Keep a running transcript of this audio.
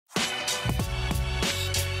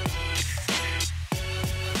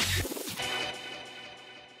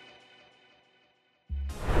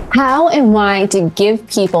How and why to give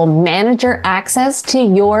people manager access to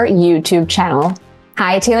your YouTube channel.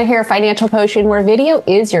 Hi, Taylor here, Financial Potion, where video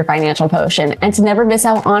is your financial potion. And to never miss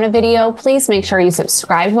out on a video, please make sure you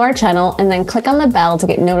subscribe to our channel and then click on the bell to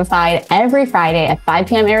get notified every Friday at 5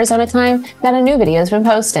 p.m. Arizona time that a new video has been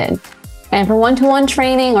posted. And for one-to-one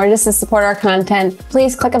training or just to support our content,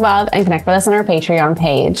 please click above and connect with us on our Patreon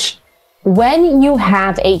page. When you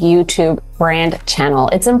have a YouTube brand channel,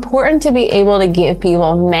 it's important to be able to give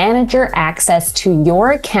people manager access to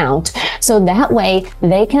your account so that way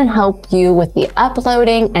they can help you with the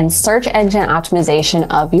uploading and search engine optimization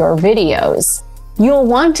of your videos. You'll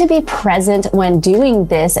want to be present when doing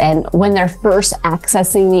this and when they're first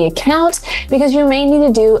accessing the account because you may need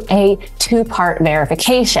to do a two-part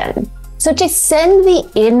verification. So to send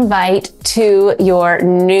the invite to your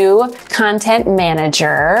new content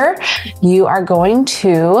manager, you are going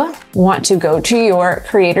to want to go to your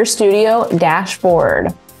Creator Studio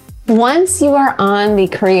dashboard. Once you are on the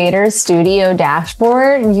Creator Studio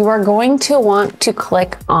dashboard, you are going to want to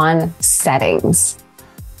click on Settings.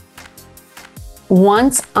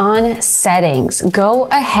 Once on Settings, go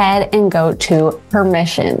ahead and go to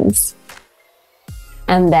Permissions,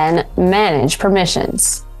 and then Manage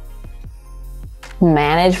Permissions.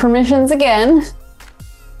 Manage permissions again.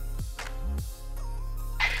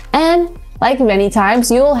 And like many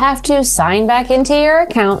times, you'll have to sign back into your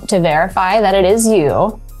account to verify that it is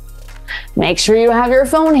you. Make sure you have your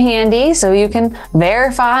phone handy so you can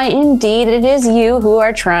verify indeed it is you who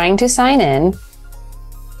are trying to sign in.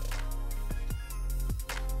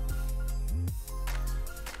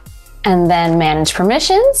 And then manage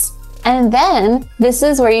permissions. And then this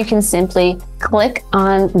is where you can simply click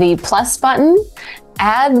on the plus button,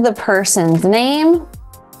 add the person's name,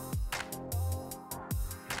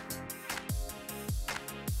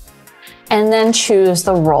 and then choose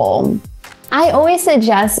the role. I always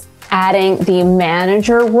suggest adding the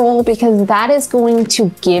manager role because that is going to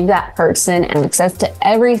give that person access to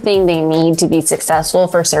everything they need to be successful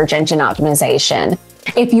for search engine optimization.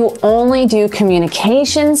 If you only do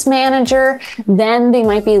communications manager, then they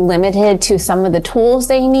might be limited to some of the tools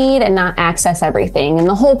they need and not access everything. And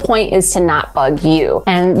the whole point is to not bug you.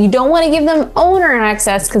 And you don't want to give them owner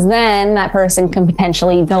access because then that person can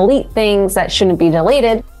potentially delete things that shouldn't be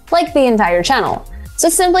deleted, like the entire channel. So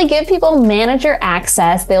simply give people manager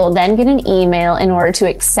access. They will then get an email in order to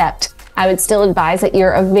accept. I would still advise that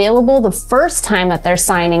you're available the first time that they're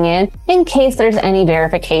signing in case there's any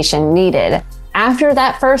verification needed. After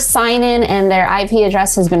that first sign-in and their IP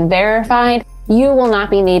address has been verified, you will not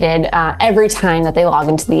be needed every time that they log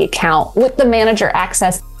into the account. With the manager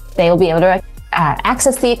access, they will be able to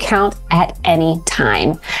access the account at any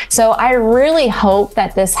time. So I really hope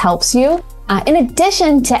that this helps you. In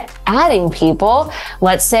addition to adding people,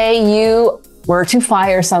 let's say you were to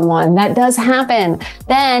fire someone, that does happen,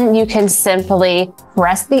 then you can simply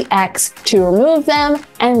press the X to remove them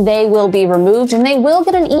and they will be removed and they will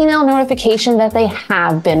get an email notification that they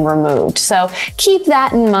have been removed. So keep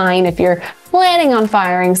that in mind if you're planning on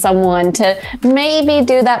firing someone, to maybe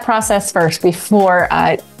do that process first before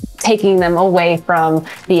taking them away from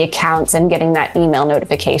the accounts and getting that email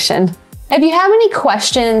notification. If you have any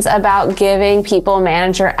questions about giving people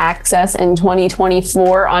manager access in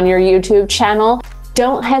 2024 on your YouTube channel,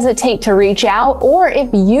 don't hesitate to reach out. Or if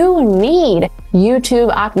you need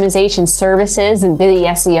YouTube optimization services and video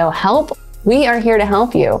SEO help, we are here to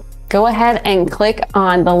help you. Go ahead and click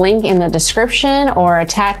on the link in the description or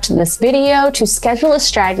attached to this video to schedule a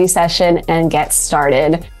strategy session and get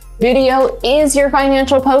started. Video is your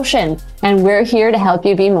financial potion, and we're here to help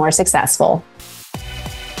you be more successful.